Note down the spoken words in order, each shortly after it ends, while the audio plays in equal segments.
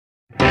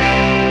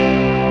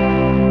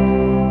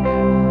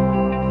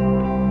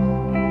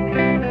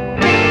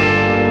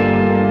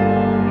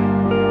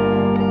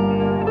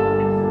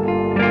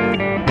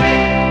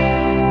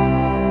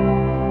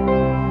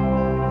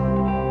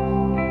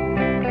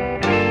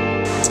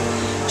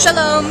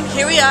Shalom!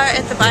 Here we are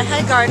at the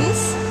Baha'i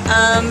Gardens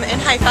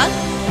in Haifa,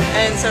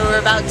 and so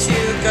we're about to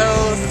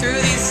go through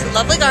these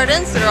lovely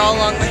gardens that are all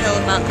along the hill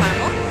of Mount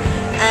Carmel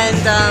and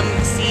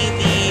see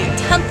the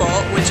temple,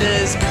 which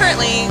is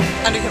currently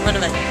under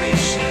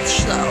renovation,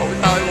 so we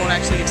probably won't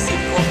actually get to see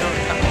the full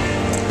temple.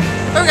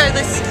 But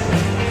regardless,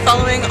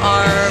 following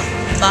our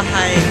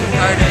Baha'i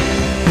garden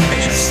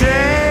picture.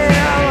 Say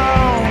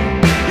hello,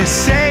 you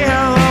say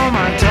hello,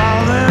 my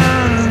darling.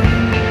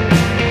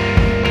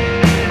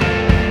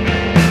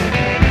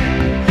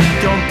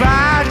 Don't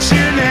bite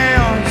your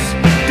nails,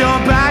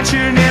 don't bite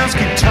your nails,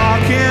 keep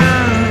talking.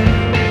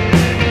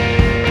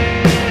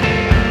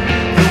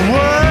 The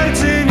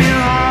words in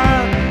your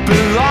heart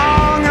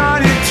belong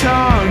on your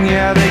tongue.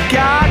 Yeah, they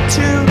got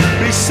to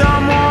be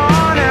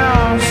someone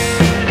else.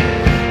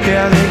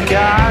 Yeah, they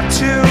got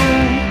to.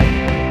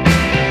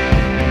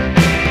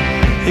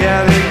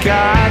 Yeah, they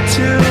got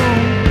to.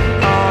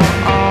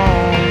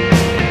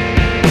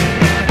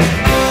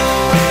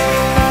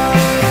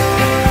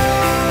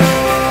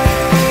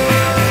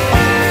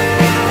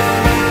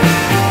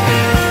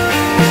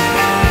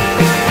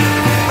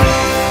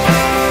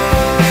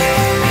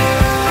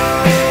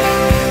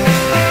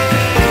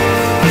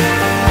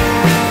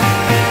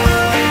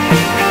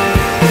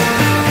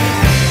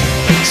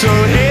 So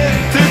hit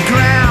the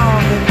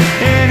ground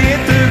and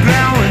hit the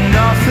ground with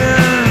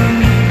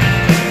nothing.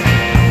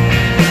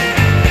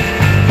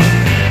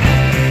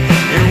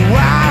 And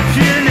wipe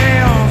your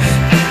nails,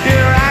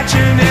 your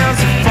nails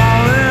are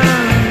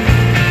falling.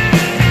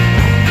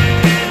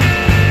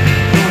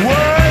 The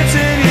words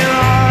in your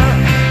heart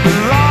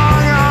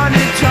belong on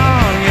your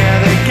tongue. Yeah,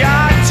 they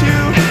got to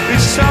be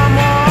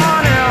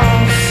someone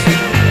else.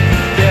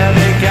 Yeah,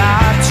 they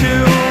got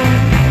to.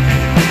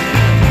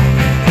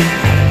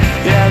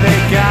 Yeah, they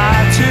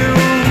got to.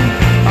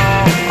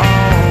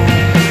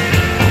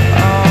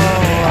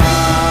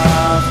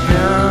 I've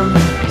been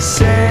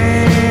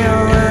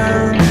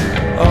sailing,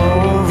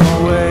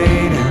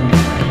 overweight,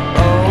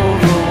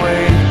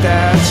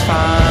 that's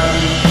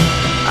fine.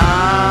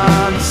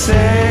 I'm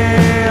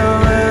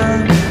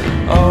sailing,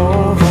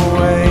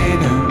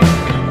 overweight,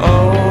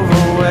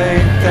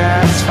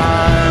 that's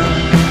fine.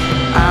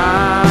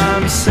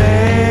 I'm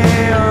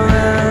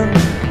sailing.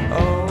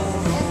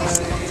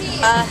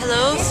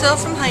 Hello, still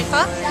from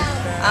Haifa.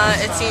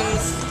 It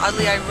seems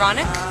oddly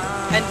ironic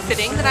and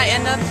fitting that I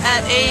end up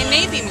at a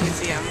Navy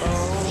museum.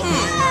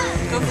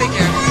 Go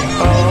figure.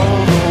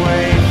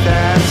 Overweight,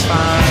 that's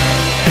fine.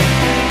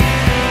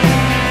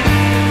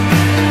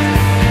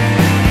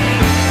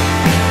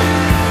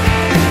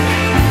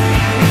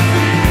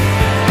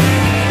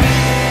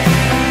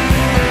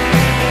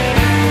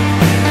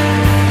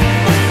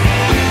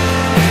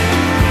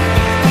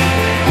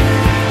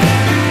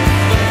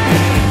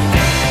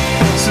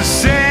 So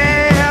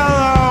say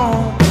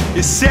hello,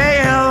 you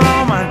say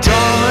hello, my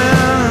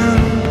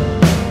darling.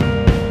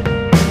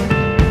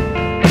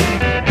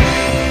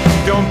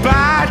 Don't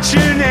bite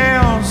your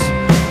nails,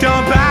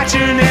 don't bite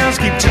your nails,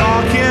 keep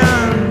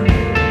talking.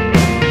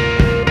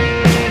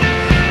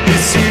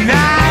 It's your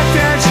night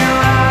that you're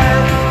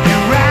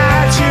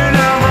right, you're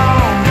not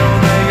wrong.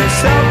 Don't let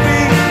yourself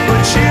be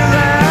what you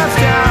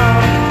left out.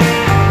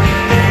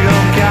 You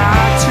don't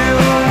got to.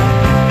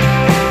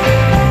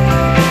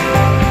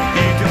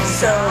 You don't.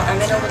 So I'm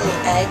in a little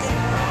egg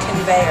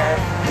conveyor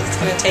that's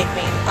going to take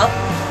me up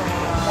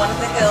one of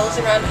the hills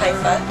around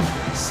Haifa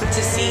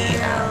to see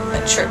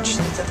a church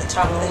that's at the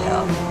top of the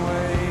hill.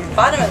 The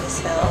bottom of this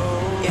hill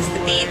is the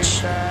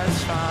beach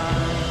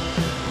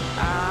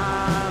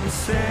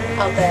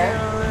out there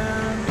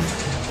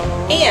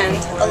and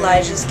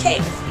Elijah's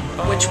cave,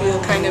 which we will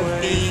kind of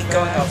be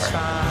going over.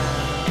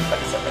 But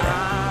it's over there.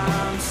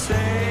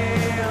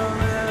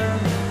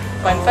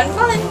 Fun, fun,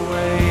 fun!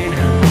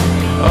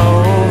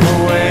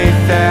 Overweight,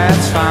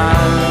 that's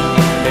fine.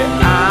 Yeah,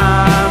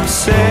 I'm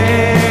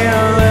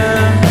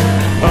sailing,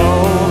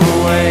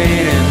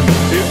 overweight,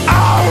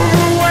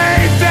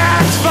 overweight,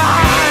 that's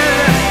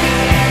fine.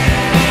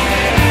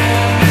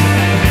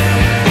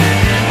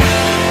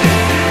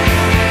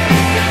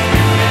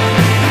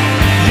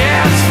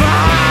 Yeah, it's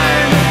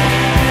fine.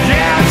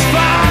 Yeah, it's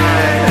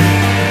fine.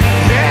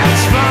 Yeah,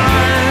 it's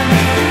fine.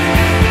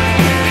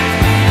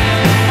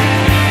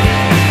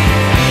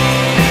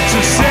 So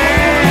say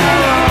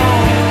hello,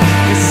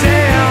 you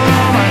say hello,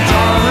 my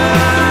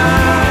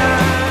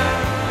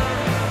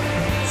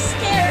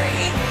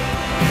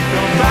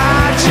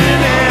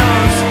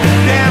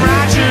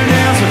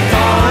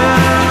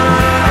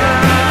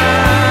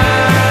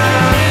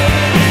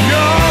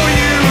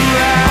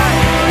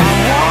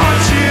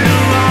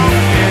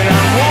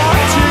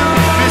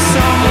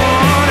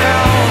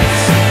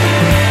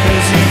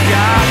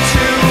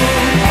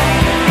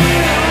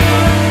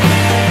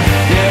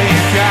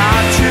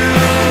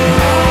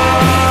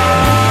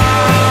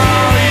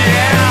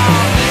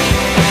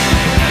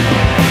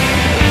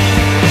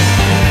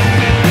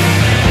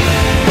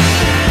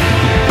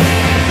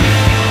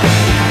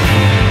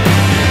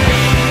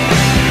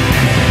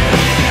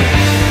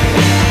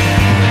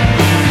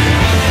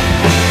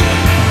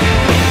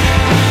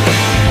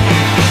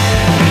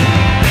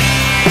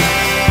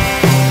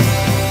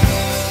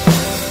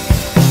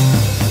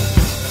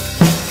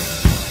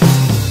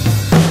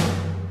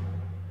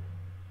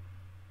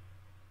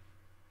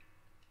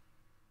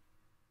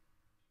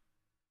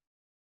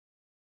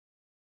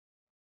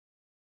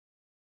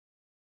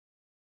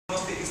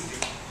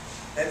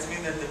That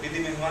means that they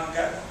believe in one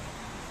God.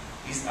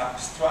 He's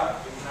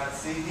abstract. We cannot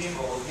see him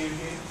or hear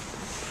him.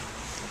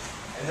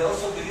 And they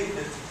also believe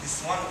that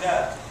this one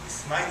God,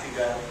 this mighty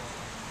God,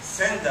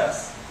 sent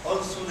us all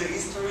through the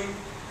history,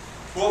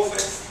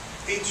 prophets,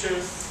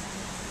 teachers,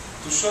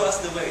 to show us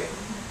the way.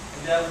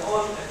 And they are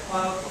all a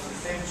part of the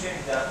same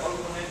chain. They are all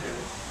connected.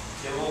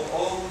 They were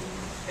all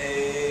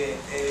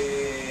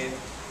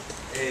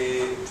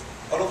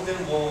of them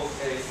were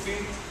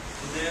fit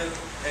to their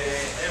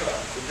era,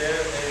 to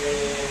their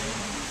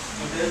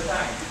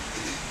time.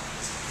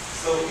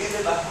 So in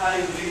the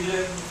Baha'i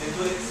religion, they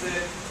do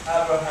accept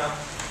Abraham,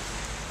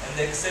 and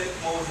they accept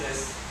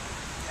Moses,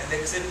 and they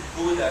accept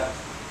Buddha,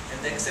 and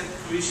they accept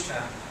Krishna,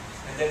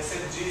 and they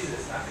accept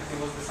Jesus. Not that he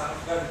was the Son of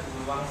God, he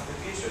was one of the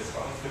teachers,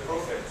 one of the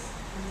prophets.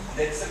 And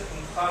they accept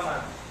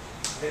Muhammad,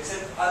 they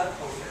accept other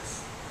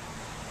prophets.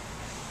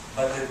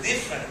 But the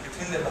difference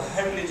between the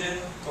Baha'i religion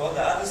to all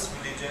the other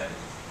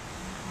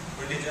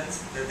religions,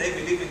 that they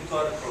believe in two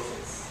other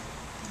prophets.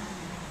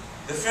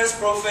 The first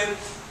prophet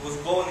was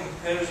born in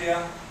Persia,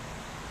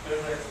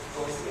 of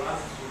course,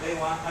 today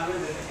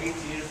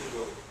 180 years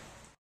ago.